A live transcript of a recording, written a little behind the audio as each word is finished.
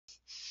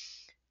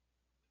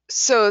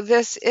So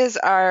this is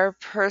our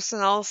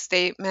personal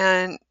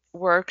statement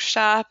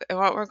workshop, and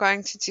what we're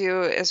going to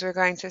do is we're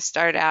going to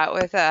start out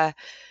with a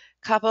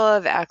couple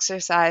of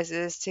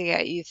exercises to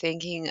get you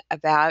thinking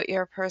about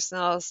your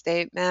personal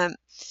statement.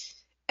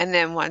 And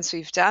then once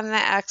we've done the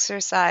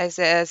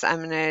exercises,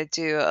 I'm going to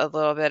do a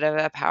little bit of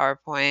a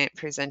PowerPoint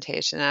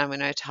presentation. I'm going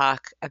to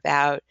talk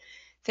about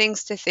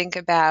things to think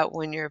about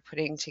when you're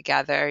putting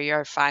together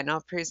your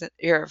final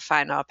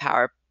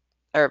power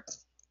or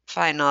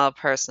final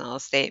personal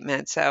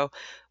statement. So,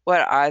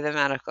 what are the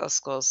medical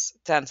schools,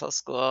 dental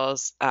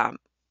schools,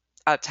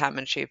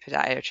 optometry,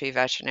 podiatry,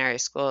 veterinary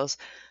schools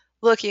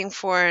looking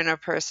for in a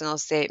personal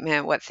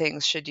statement? What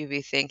things should you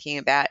be thinking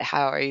about?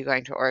 How are you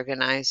going to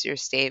organize your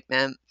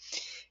statement?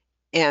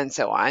 And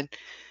so on.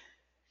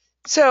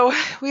 So,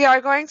 we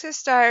are going to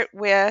start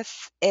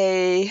with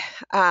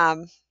an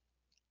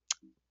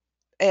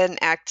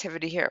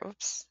activity here.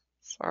 Oops,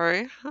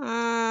 sorry.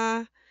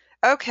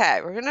 Okay,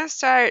 we're going to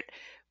start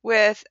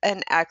with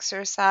an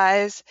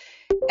exercise.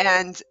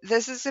 And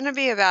this is going to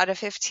be about a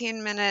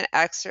 15-minute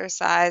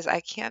exercise.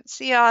 I can't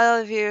see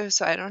all of you,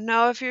 so I don't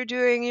know if you're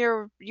doing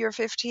your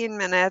 15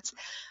 minutes.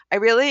 I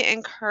really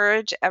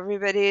encourage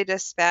everybody to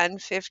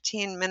spend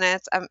 15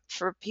 minutes.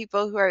 For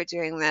people who are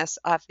doing this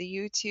off the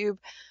YouTube,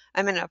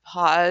 I'm going to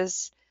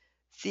pause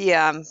the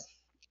um,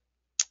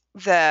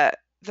 the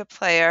the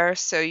player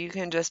so you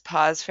can just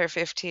pause for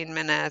 15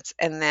 minutes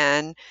and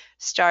then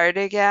start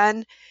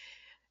again.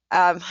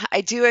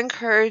 I do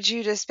encourage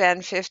you to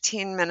spend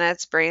 15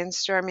 minutes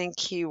brainstorming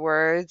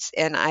keywords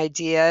and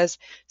ideas.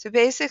 So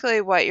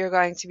basically, what you're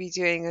going to be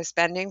doing is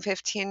spending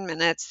 15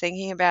 minutes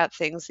thinking about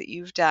things that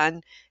you've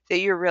done that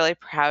you're really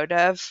proud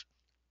of,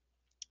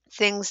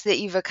 things that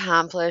you've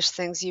accomplished,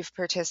 things you've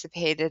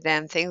participated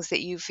in, things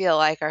that you feel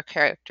like are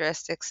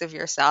characteristics of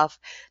yourself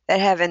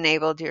that have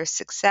enabled your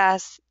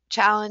success,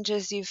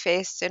 challenges you've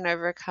faced and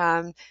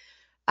overcome,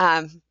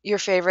 your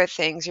favorite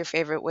things, your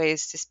favorite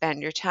ways to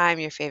spend your time,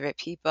 your favorite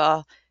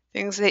people,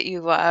 things that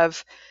you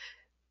love.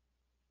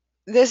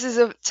 This is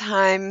a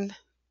time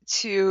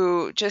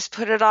to just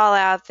put it all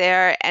out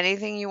there.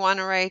 Anything you want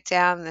to write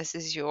down, this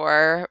is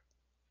your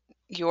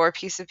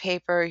piece of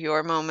paper,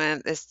 your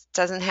moment. This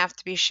doesn't have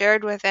to be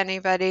shared with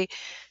anybody.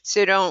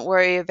 So don't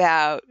worry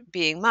about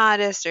being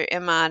modest or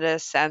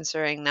immodest,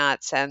 censoring,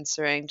 not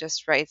censoring.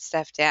 Just write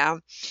stuff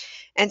down.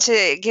 And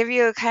to give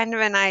you a kind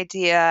of an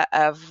idea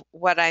of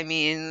what I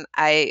mean,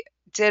 I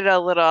did a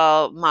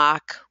little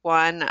mock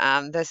one.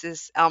 This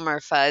is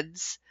Elmer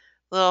Fudd's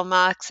little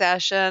mock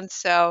session.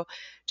 So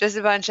just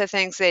a bunch of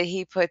things that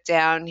he put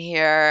down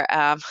here,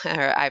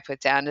 or I put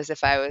down as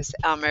if I was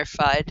Elmer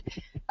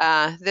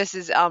Fudd. This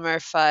is Elmer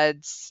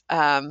Fudd's.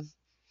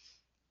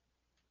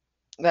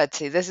 Let's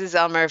see. This is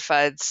Elmer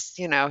Fudd's.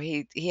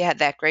 He had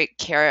that great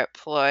carrot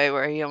ploy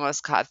where he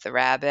almost caught the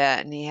rabbit,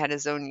 and he had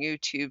his own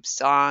YouTube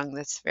song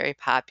that's very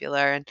popular.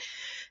 And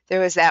there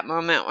was that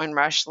moment when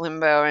Rush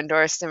Limbaugh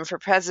endorsed him for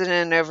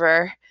president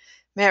over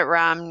Mitt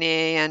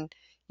Romney, and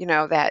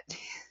that.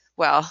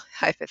 Well,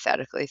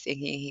 hypothetically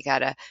thinking he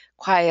got a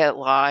quiet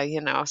law,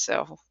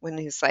 so when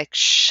he's like,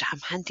 shh, I'm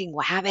hunting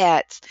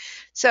rabbits.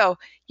 So,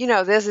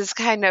 this is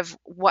kind of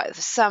what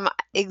some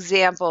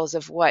examples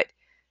of what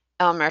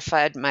Elmer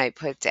Fudd might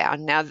put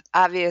down. Now,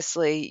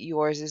 obviously,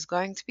 yours is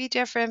going to be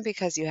different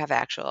because you have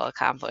actual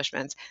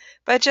accomplishments,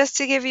 but just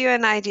to give you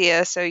an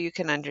idea so you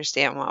can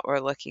understand what we're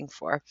looking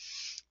for.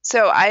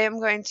 So I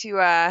am going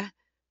to,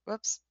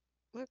 whoops,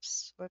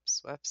 whoops,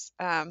 whoops, whoops.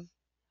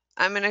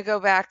 I'm going to go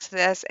back to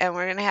this and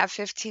we're going to have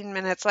 15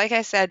 minutes. Like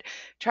I said,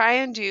 try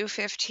and do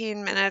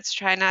 15 minutes.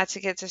 Try not to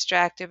get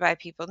distracted by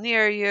people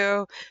near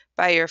you,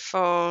 by your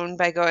phone,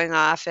 by going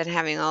off and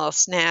having a little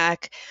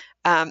snack.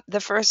 The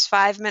first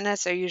 5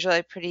 minutes are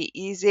usually pretty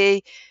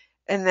easy,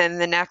 and then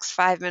the next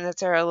 5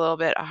 minutes are a little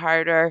bit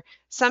harder.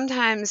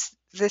 Sometimes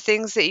the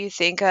things that you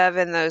think of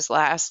in those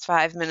last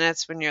 5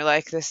 minutes when you're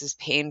like, this is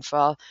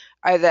painful,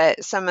 are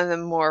that some of the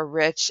more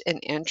rich and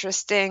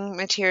interesting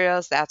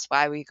materials. That's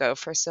why we go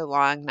for so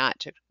long, not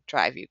to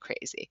drive you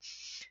crazy.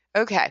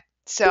 Okay,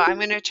 so I'm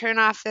going to turn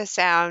off the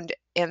sound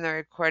in the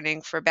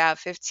recording for about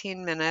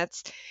 15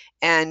 minutes,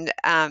 and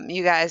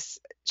you guys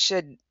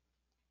should.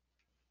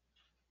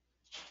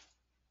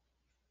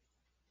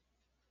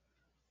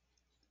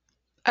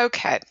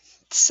 Okay,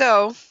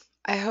 so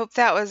I hope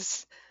that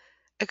was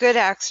a good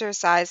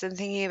exercise in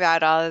thinking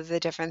about all of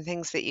the different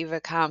things that you've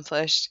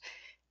accomplished.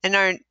 In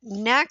our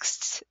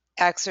next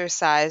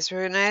exercise,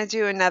 we're going to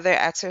do another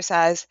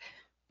exercise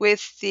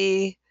with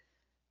the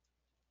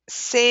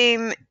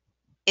same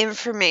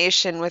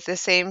information, with the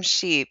same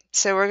sheet.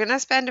 So we're going to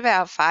spend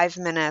about 5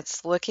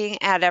 minutes looking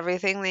at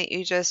everything that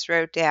you just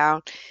wrote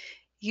down.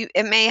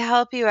 It may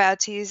help you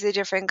out to use a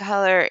different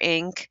color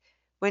ink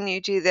when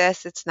you do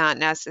this. It's not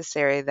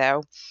necessary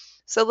though.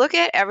 So look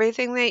at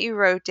everything that you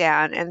wrote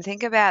down and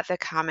think about the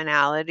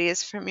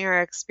commonalities from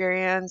your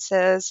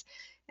experiences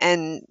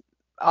and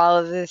all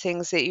of the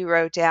things that you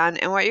wrote down.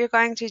 And what you're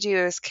going to do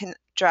is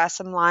draw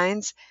some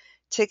lines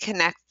to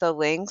connect the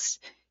links.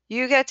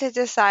 You get to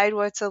decide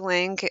what's a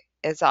link.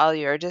 it's all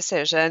your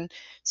decision.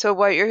 So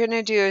what you're going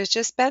to do is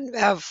just spend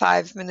about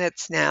 5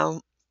 minutes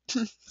now,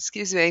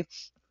 excuse me,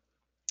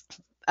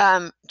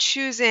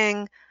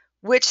 choosing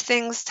which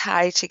things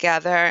tie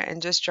together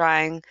and just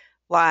drawing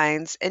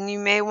lines. And you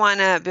may want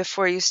to,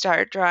 before you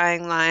start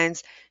drawing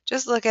lines,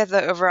 just look at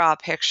the overall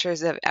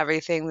pictures of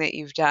everything that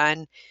you've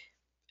done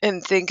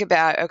and think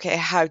about, okay,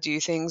 how do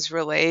things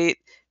relate?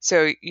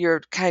 So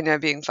you're kind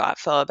of being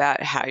thoughtful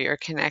about how you're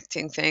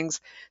connecting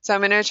things. So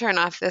I'm going to turn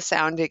off the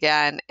sound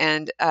again.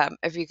 And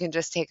if you can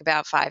just take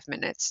about 5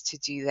 minutes to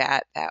do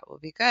that, that will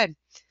be good.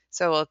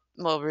 So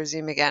we'll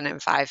resume again in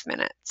 5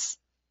 minutes.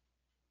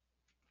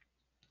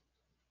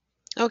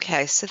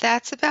 Okay, so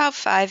that's about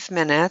 5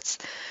 minutes.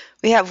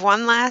 We have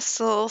one last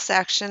little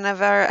section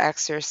of our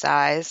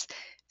exercise,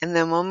 and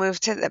then we'll move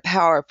to the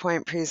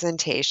PowerPoint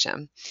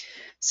presentation.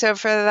 So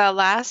for the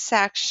last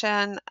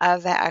section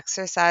of the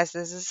exercise,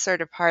 this is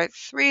sort of part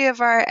 3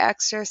 of our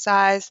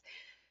exercise.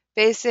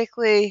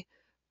 Basically,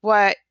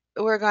 what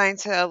we're going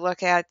to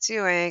look at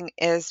doing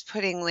is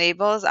putting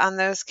labels on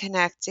those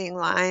connecting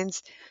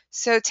lines.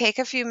 So take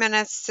a few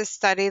minutes to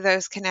study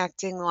those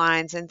connecting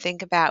lines and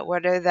think about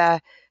what are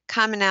the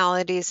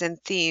commonalities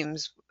and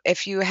themes.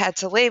 If you had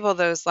to label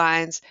those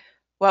lines,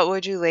 what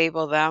would you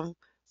label them?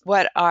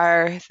 What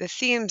are the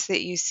themes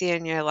that you see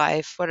in your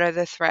life? What are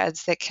the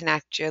threads that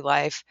connect your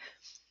life?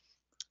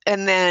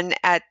 And then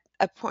at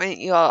a point,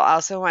 you'll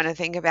also want to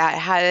think about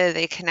how do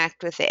they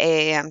connect with the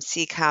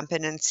AAMC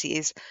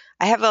competencies.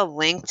 I have a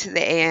link to the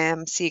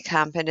AAMC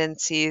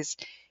competencies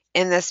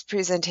in this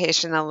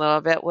presentation a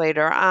little bit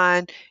later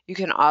on. You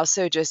can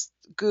also just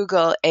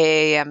Google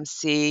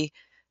AAMC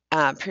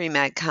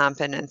pre-med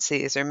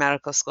competencies or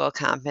medical school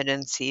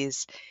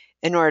competencies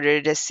in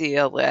order to see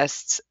a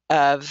list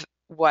of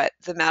what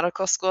the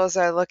medical schools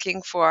are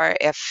looking for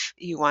if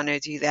you want to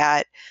do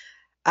that.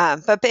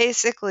 But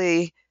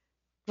basically,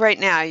 right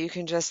now you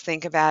can just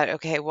think about,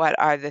 okay, what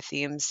are the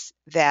themes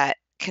that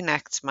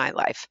connect my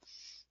life?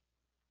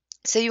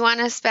 So you want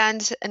to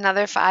spend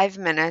another 5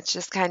 minutes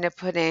just kind of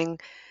putting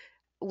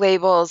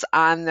labels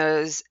on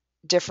those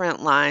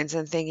different lines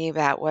and thinking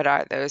about what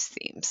are those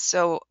themes.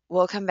 So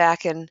we'll come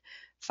back in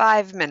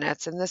 5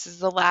 minutes, and this is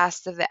the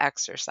last of the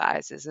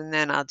exercises, and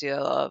then I'll do a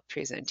little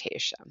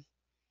presentation.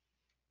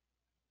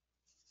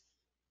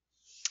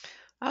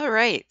 All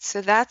right,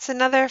 so that's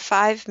another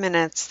 5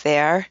 minutes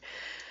there.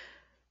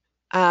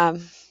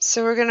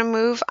 So we're going to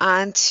move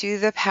on to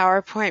the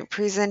PowerPoint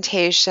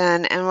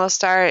presentation, and we'll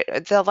start.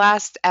 The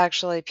last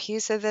actually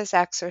piece of this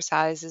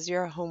exercise is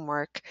your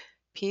homework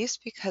piece,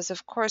 because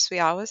of course we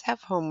always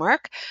have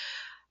homework.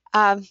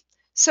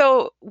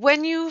 So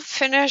when you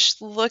finish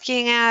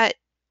looking at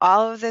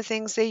all of the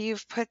things that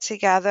you've put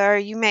together,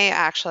 you may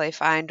actually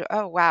find,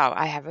 oh wow,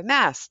 I have a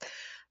mess.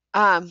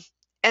 And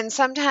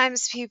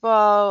sometimes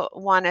people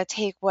want to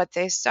take what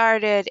they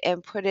started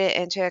and put it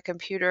into a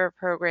computer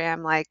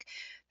program. Like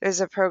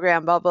there's a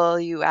program, Bubble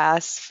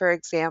US, for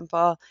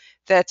example,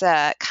 that's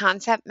a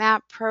concept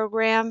map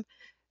program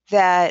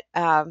that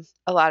a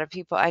lot of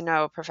people, I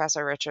know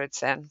Professor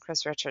Richardson,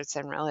 Chris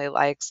Richardson, really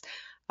likes.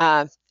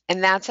 And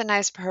that's a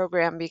nice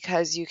program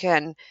because you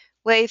can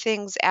lay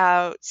things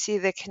out, see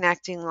the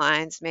connecting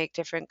lines, make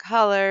different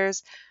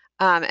colors,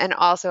 and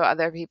also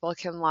other people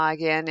can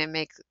log in and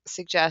make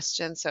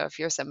suggestions. So if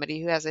you're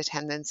somebody who has a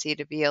tendency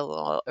to be a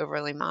little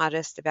overly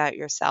modest about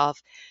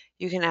yourself,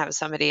 you can have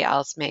somebody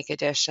else make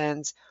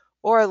additions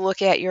or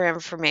look at your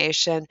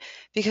information,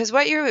 because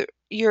what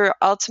your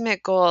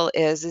ultimate goal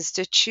is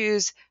to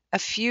choose a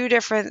few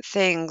different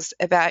things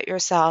about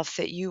yourself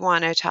that you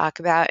want to talk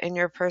about in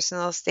your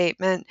personal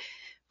statement.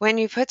 When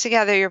you put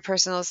together your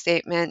personal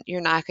statement,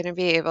 you're not going to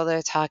be able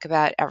to talk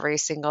about every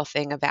single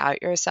thing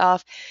about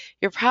yourself.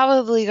 You're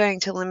probably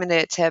going to limit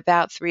it to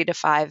about 3 to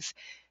 5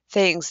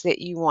 things that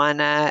you want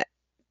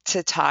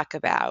to talk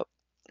about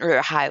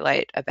or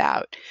highlight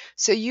about.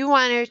 So you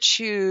want to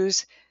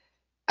choose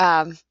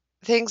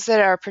things that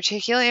are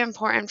particularly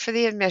important for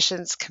the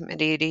admissions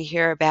committee to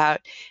hear about.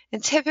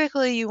 And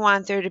typically you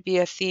want there to be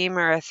a theme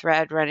or a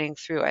thread running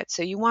through it.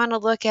 So you want to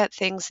look at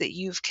things that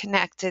you've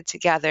connected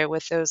together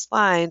with those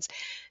lines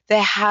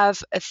that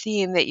have a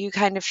theme that you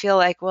kind of feel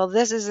like, well,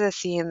 this is a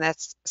theme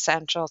that's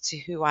central to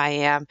who I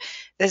am.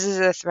 This is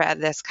a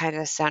thread that's kind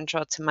of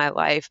central to my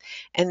life.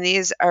 And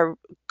these are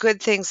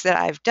good things that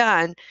I've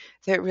done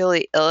that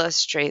really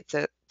illustrate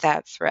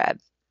that thread.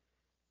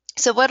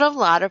 So what a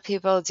lot of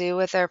people do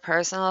with their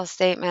personal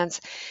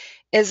statements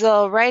is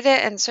they'll write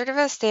it in sort of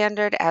a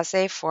standard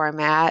essay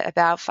format,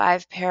 about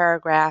 5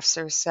 paragraphs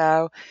or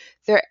so.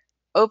 Their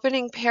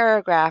opening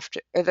paragraph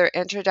or their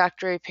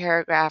introductory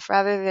paragraph,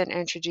 rather than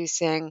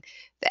introducing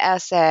the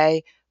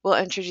essay, will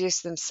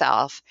introduce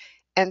themselves.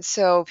 And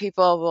so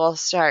people will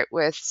start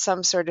with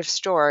some sort of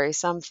story,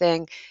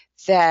 something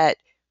that,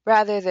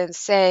 rather than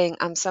saying,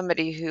 I'm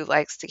somebody who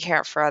likes to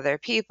care for other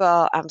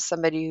people, I'm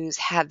somebody who's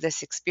had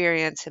this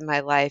experience in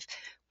my life,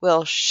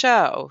 will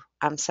show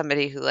I'm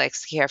somebody who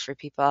likes to care for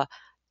people,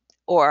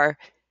 or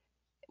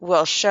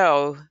will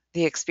show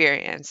the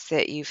experience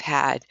that you've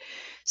had.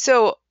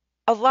 So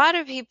a lot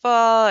of people,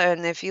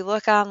 and if you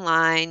look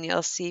online,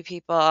 you'll see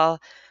people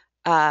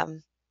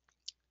um,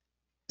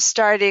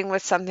 starting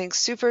with something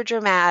super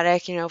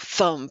dramatic,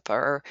 thump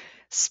or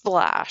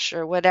splash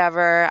or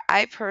whatever.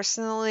 I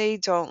personally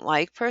don't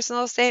like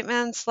personal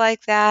statements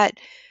like that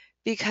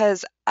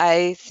because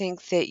I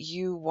think that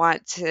you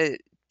want to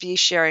be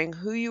sharing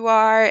who you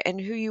are, and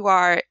who you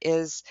are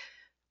is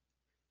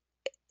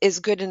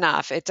good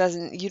enough.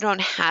 You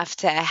don't have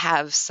to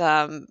have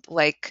some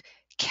like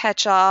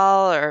catch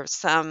all or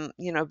some,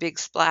 big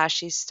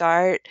splashy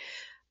start.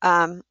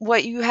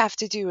 What you have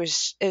to do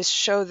is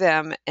show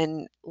them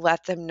and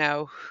let them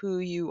know who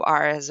you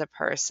are as a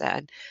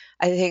person.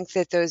 I think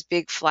that those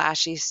big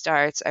flashy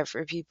starts are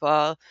for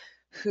people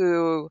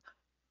who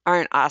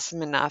aren't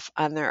awesome enough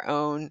on their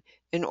own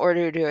in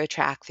order to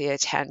attract the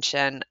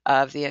attention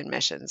of the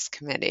admissions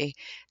committee.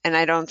 And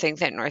I don't think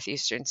that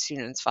Northeastern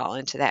students fall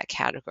into that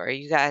category.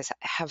 You guys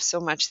have so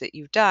much that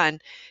you've done.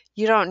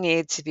 You don't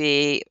need to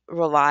be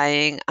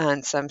relying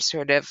on some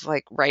sort of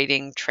like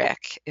writing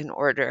trick in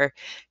order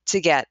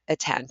to get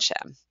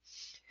attention.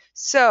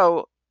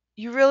 So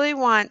you really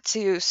want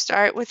to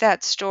start with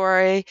that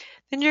story.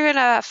 Then you're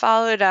going to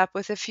follow it up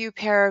with a few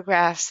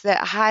paragraphs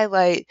that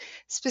highlight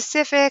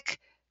specific,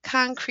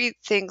 concrete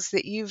things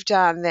that you've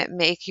done that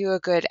make you a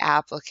good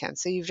applicant.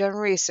 So you've done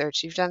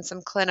research, you've done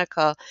some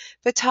clinical,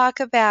 but talk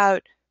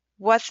about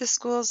what the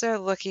schools are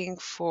looking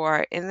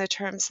for in the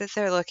terms that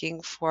they're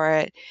looking for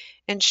it,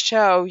 and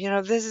show,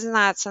 this is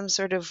not some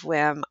sort of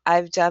whim.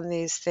 I've done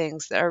these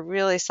things that are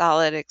really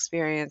solid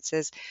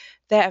experiences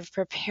that have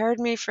prepared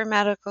me for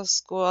medical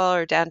school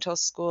or dental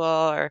school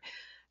or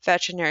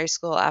veterinary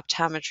school,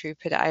 optometry,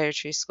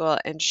 podiatry school,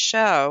 and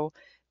show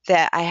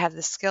that I have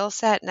the skill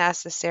set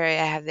necessary,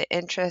 I have the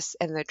interest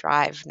and the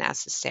drive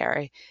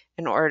necessary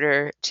in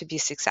order to be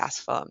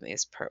successful in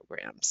these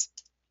programs.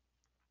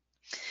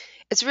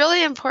 It's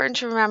really important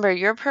to remember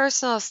your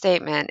personal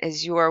statement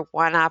is your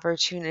one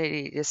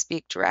opportunity to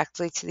speak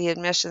directly to the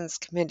admissions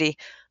committee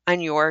on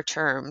your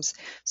terms.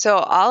 So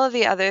all of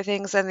the other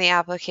things on the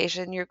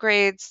application, your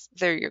grades,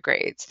 they're your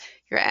grades.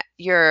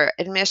 Your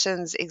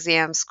admissions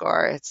exam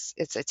score,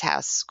 it's a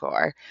test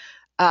score.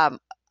 Um,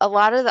 a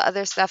lot of the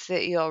other stuff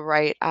that you'll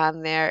write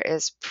on there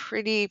is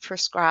pretty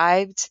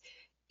prescribed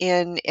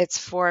in its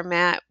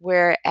format,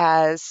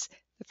 whereas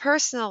the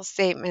personal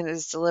statement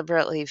is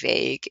deliberately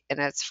vague in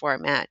its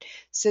format.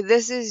 So,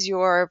 this is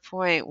your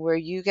point where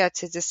you get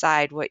to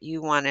decide what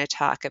you want to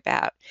talk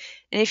about.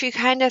 And if you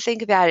kind of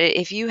think about it,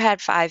 if you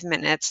had 5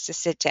 minutes to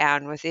sit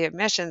down with the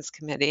admissions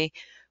committee,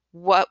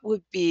 what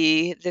would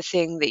be the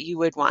thing that you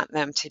would want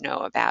them to know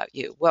about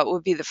you? What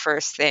would be the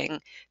first thing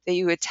that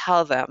you would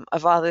tell them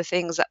of all the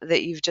things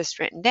that you've just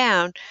written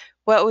down?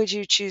 What would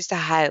you choose to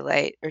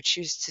highlight or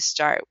choose to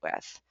start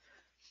with?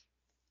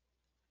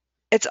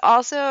 It's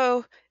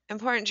also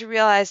important to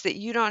realize that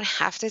you don't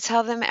have to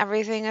tell them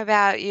everything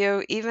about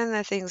you, even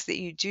the things that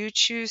you do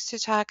choose to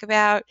talk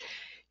about.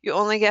 You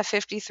only get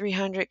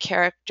 5,300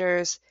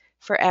 characters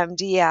for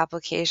MD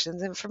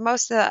applications, and for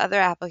most of the other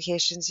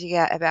applications, you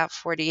get about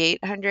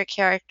 4,800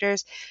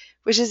 characters,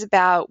 which is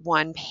about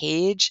 1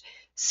 page.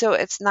 So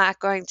it's not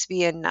going to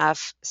be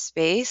enough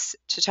space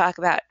to talk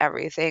about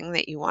everything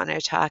that you want to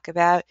talk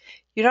about.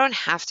 You don't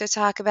have to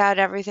talk about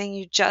everything,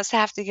 you just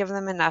have to give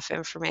them enough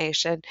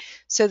information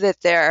so that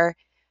they're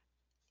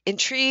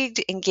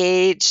intrigued,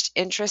 engaged,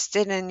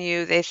 interested in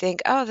you. They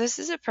think, oh, this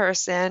is a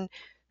person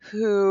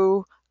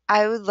who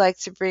I would like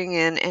to bring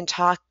in and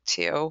talk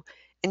to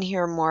and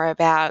hear more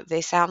about. They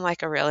sound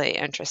like a really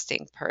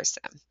interesting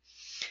person.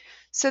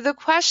 So, the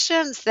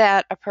questions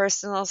that a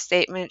personal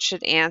statement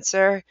should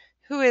answer: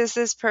 who is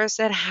this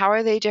person? How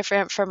are they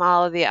different from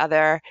all of the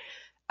other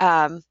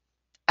um,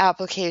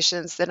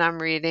 applications that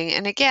I'm reading?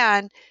 And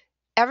again,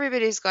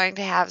 everybody's going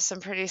to have some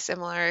pretty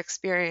similar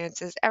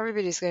experiences.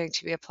 Everybody's going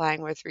to be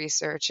applying with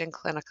research and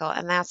clinical,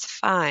 and that's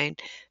fine.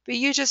 But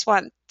you just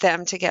want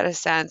them to get a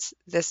sense,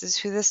 this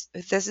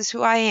is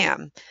who I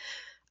am.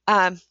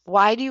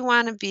 Why do you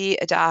want to be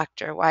a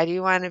doctor? Why do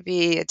you want to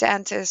be a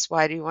dentist?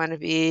 Why do you want to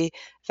be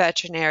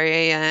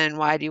veterinarian?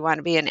 Why do you want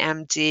to be an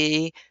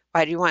MD?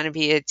 Why do you want to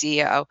be a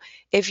DO?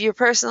 If your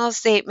personal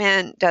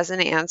statement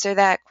doesn't answer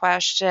that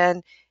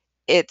question,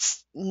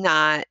 it's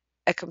not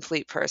a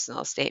complete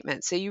personal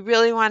statement. So you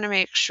really want to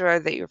make sure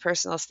that your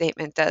personal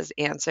statement does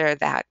answer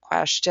that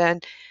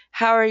question.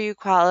 How are you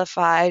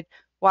qualified?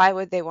 Why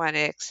would they want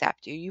to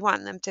accept you? You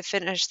want them to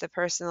finish the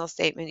personal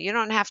statement. You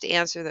don't have to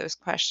answer those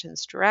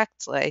questions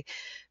directly,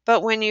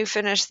 but when you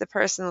finish the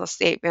personal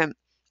statement,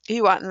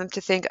 you want them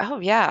to think, oh,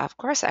 yeah, of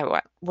course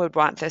would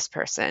want this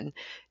person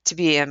to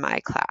be in my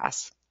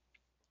class.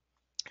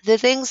 The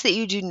things that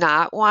you do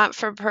not want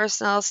for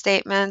personal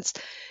statements: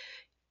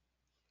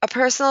 a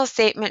personal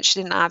statement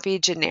should not be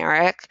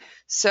generic.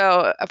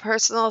 So, a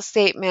personal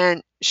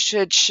statement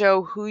should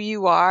show who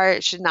you are.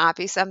 It should not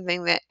be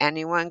something that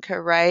anyone could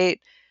write,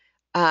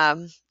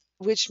 um,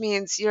 which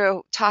means,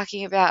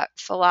 talking about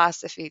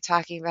philosophy,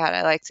 talking about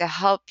I like to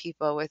help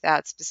people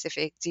without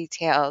specific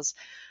details.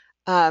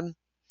 Um,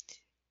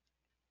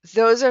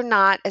 those are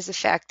not as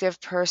effective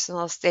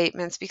personal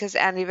statements because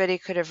anybody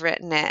could have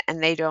written it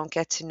and they don't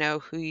get to know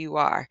who you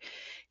are.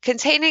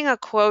 Containing a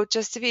quote,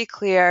 just to be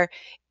clear,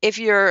 if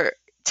you're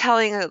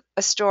telling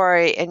a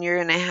story and you're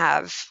going to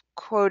have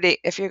quoting,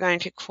 if you're going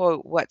to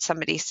quote what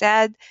somebody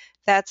said,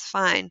 that's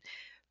fine.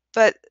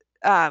 But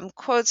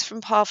quotes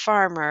from Paul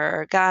Farmer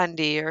or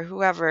Gandhi or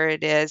whoever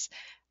it is,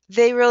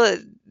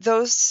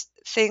 those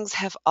things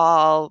have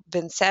all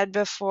been said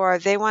before.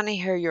 They want to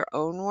hear your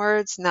own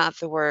words, not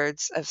the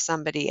words of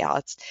somebody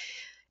else.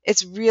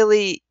 It's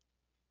really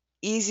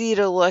easy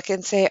to look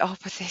and say, oh,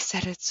 but they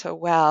said it so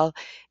well.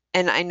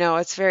 And I know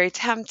it's very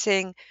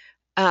tempting,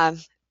 um,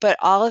 but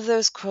all of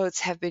those quotes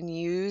have been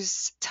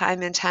used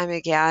time and time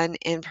again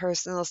in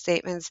personal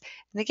statements.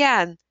 And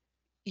again,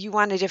 you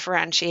want to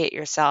differentiate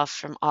yourself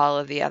from all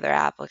of the other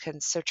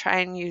applicants. So try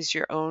and use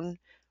your own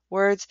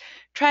words.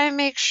 Try and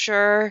make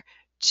sure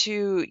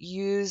to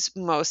use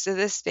most of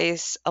the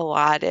space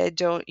allotted.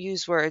 Don't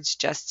use words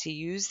just to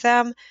use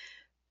them,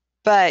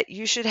 but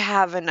you should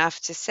have enough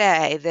to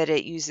say that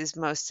it uses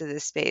most of the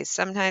space.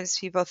 Sometimes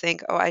people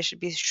think, oh, I should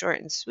be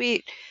short and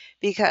sweet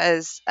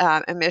because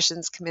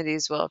admissions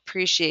committees will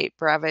appreciate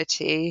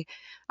brevity.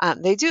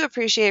 They do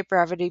appreciate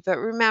brevity, but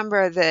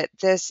remember that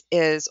this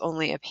is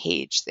only a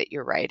page that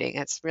you're writing.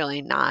 It's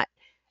really not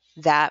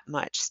that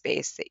much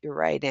space that you're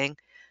writing.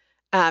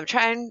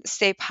 Try and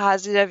stay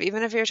positive,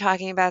 even if you're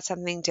talking about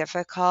something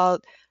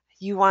difficult.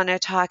 You want to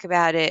talk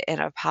about it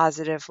in a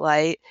positive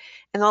light.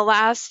 And the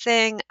last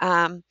thing,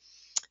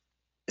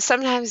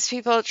 sometimes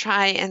people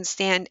try and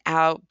stand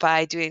out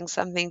by doing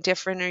something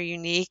different or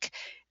unique.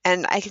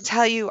 And I can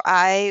tell you,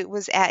 I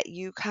was at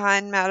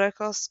UConn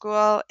Medical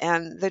School,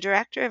 and the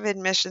director of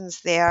admissions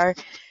there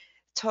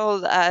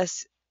told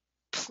us,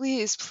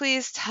 please,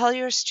 please tell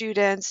your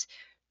students,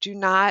 do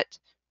not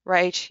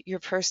write your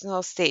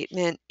personal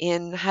statement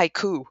in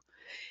haiku.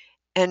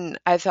 And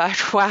I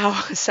thought, wow,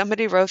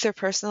 somebody wrote their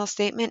personal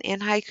statement in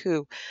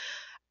haiku.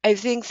 I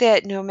think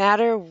that no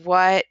matter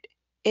what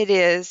it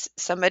is,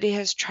 somebody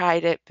has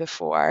tried it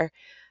before.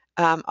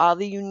 All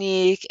the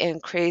unique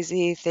and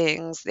crazy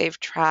things they've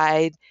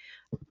tried.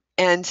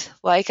 And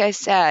like I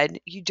said,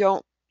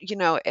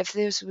 if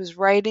this was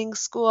writing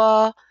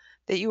school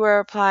that you were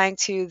applying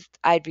to,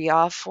 I'd be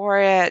all for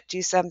it.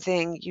 Do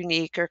something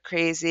unique or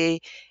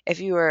crazy.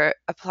 If you were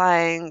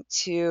applying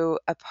to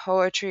a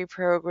poetry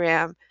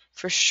program,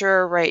 for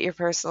sure write your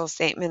personal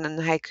statement in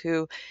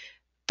haiku,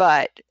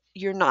 but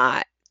you're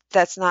not.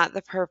 That's not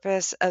the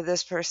purpose of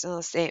this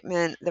personal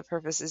statement. The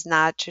purpose is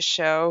not to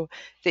show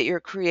that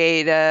you're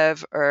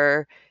creative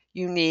or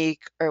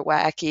unique or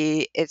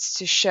wacky. It's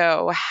to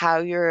show how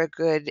you're a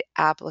good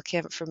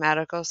applicant for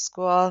medical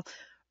school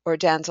or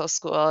dental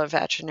school or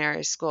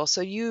veterinary school.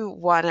 So you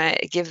want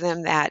to give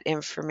them that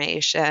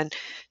information.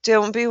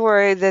 Don't be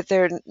worried that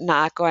they're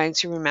not going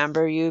to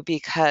remember you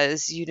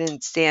because you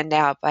didn't stand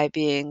out by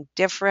being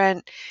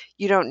different.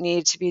 You don't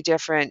need to be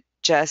different,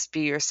 just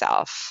be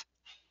yourself.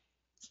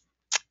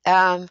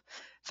 Um,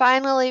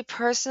 Finally,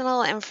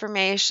 personal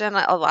information.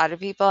 A lot of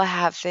people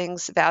have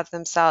things about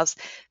themselves.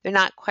 They're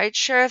not quite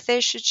sure if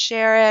they should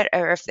share it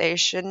or if they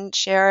shouldn't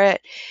share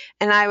it.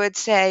 And I would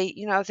say,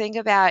 think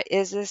about,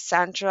 is this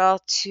central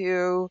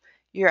to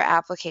your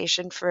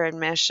application for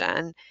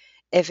admission?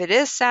 If it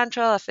is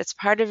central, if it's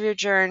part of your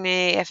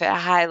journey, if it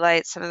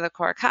highlights some of the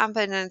core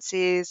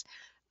competencies,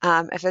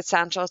 if it's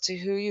central to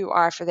who you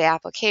are for the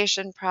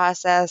application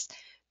process,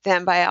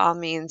 then by all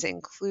means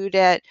include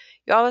it.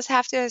 You always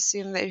have to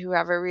assume that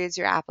whoever reads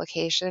your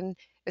application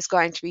is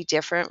going to be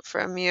different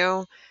from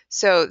you.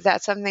 So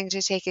that's something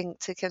to take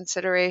into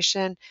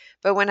consideration.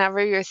 But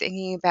whenever you're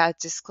thinking about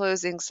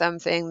disclosing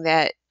something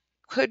that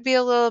could be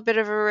a little bit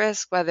of a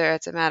risk, whether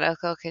it's a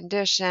medical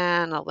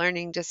condition, a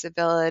learning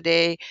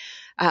disability,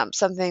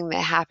 something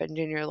that happened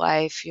in your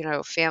life,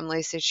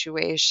 family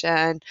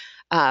situation,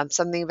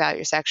 something about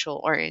your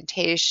sexual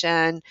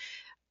orientation,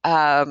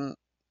 um,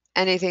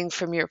 anything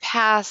from your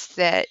past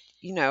that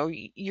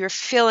you're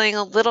feeling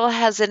a little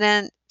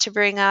hesitant to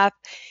bring up.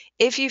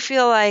 If you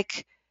feel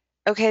like,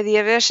 okay, the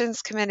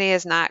admissions committee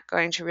is not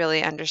going to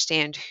really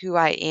understand who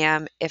I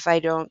am if I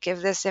don't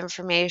give this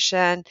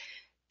information,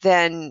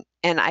 then,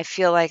 and I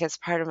feel like it's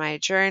part of my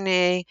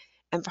journey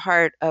and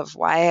part of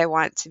why I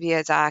want to be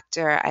a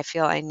doctor, I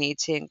feel I need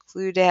to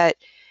include it,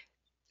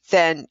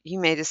 then you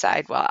may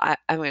decide, well,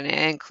 I'm going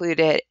to include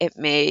it. It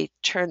may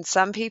turn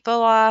some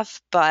people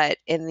off, but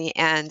in the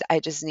end, I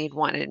just need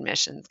one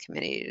admissions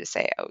committee to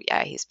say, oh,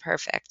 yeah, he's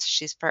perfect.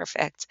 She's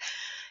perfect.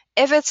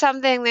 If it's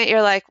something that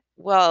you're like,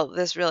 well,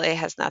 this really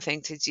has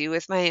nothing to do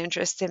with my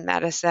interest in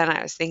medicine,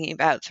 I was thinking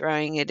about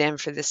throwing it in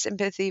for the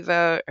sympathy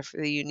vote or for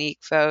the unique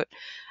vote,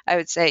 I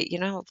would say,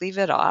 leave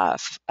it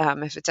off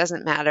if it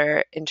doesn't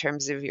matter in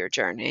terms of your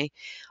journey.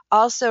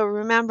 Also,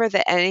 remember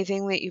that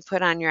anything that you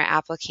put on your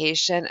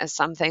application is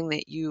something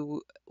that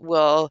you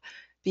will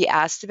be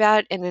asked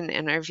about in an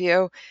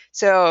interview.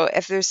 So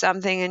if there's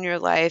something in your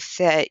life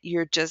that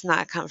you're just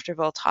not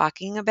comfortable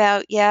talking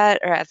about yet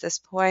or at this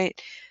point,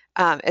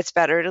 It's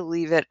better to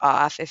leave it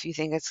off if you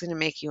think it's going to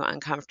make you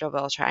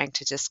uncomfortable trying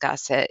to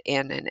discuss it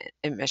in an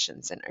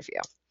admissions interview.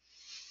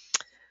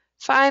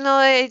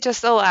 Finally,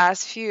 just the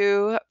last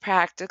few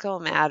practical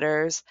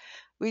matters.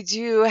 We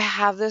do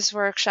have this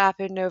workshop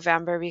in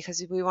November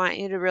because we want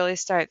you to really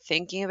start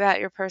thinking about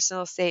your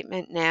personal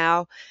statement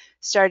now,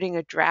 starting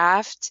a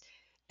draft,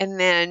 and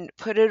then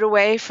put it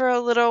away for a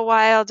little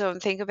while.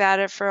 Don't think about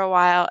it for a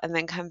while and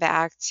then come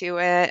back to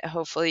it.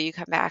 Hopefully, you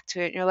come back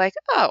to it and you're like,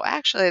 oh,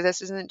 actually,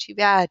 this isn't too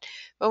bad.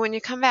 But when you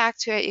come back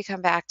to it, you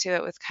come back to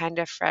it with kind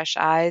of fresh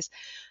eyes.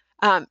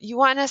 You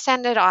want to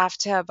send it off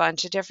to a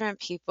bunch of different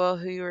people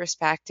who you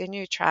respect and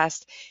you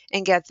trust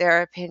and get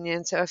their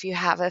opinion. So if you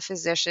have a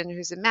physician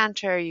who's a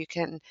mentor, you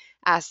can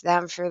ask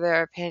them for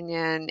their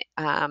opinion.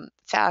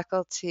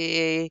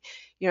 Faculty,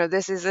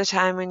 this is the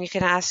time when you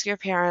can ask your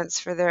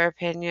parents for their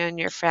opinion,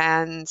 your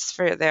friends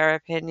for their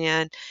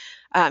opinion.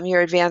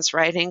 Your advanced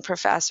writing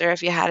professor,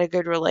 if you had a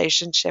good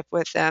relationship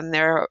with them,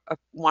 they're a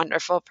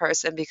wonderful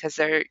person because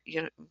they're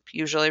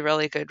usually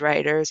really good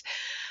writers.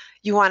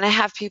 You want to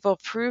have people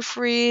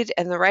proofread,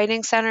 and the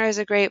Writing Center is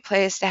a great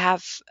place to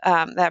have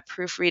that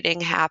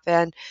proofreading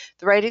happen.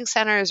 The Writing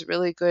Center is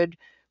really good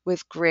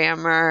with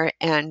grammar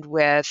and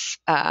with,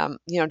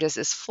 does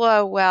this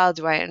flow well?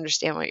 Do I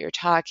understand what you're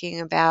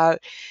talking about?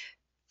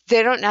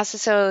 They don't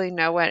necessarily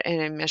know what an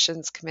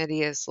admissions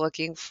committee is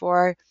looking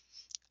for.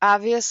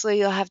 Obviously,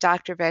 you'll have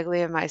Dr.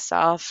 Begley and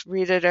myself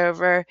read it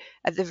over.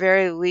 At the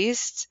very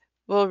least,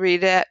 we'll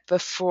read it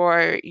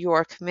before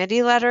your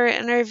committee letter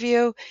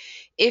interview.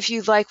 If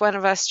you'd like one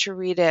of us to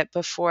read it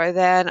before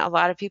then, a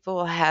lot of people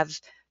will have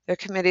their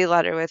committee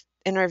letter with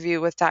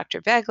interview with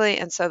Dr.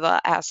 Begley, and so they'll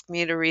ask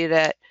me to read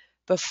it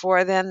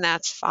before then.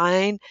 That's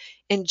fine.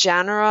 In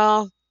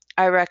general,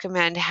 I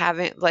recommend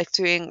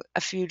doing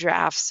a few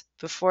drafts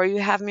before you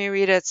have me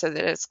read it so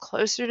that it's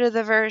closer to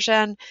the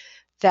version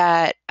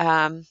that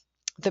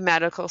the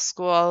medical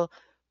school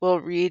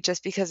will read,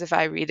 just because if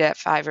I read it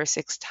 5 or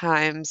 6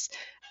 times,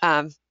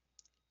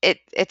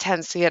 it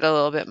tends to get a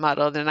little bit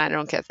muddled and I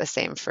don't get the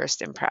same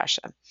first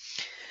impression.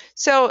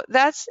 So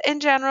that's in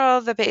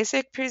general the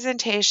basic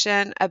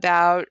presentation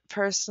about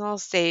personal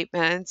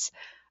statements.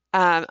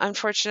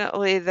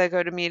 Unfortunately, the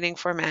GoToMeeting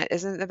format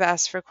isn't the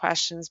best for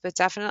questions, but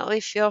definitely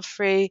feel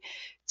free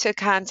to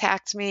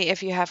contact me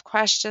if you have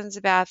questions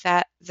about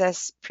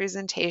this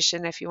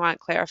presentation, if you want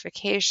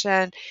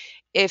clarification,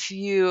 if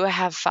you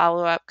have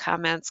follow-up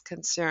comments,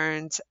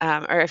 concerns,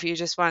 or if you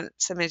just want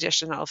some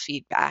additional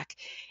feedback.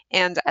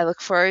 And I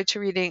look forward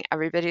to reading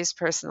everybody's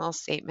personal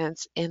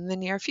statements in the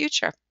near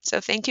future. So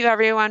thank you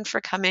everyone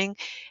for coming,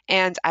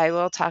 and I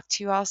will talk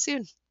to you all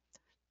soon.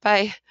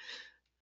 Bye.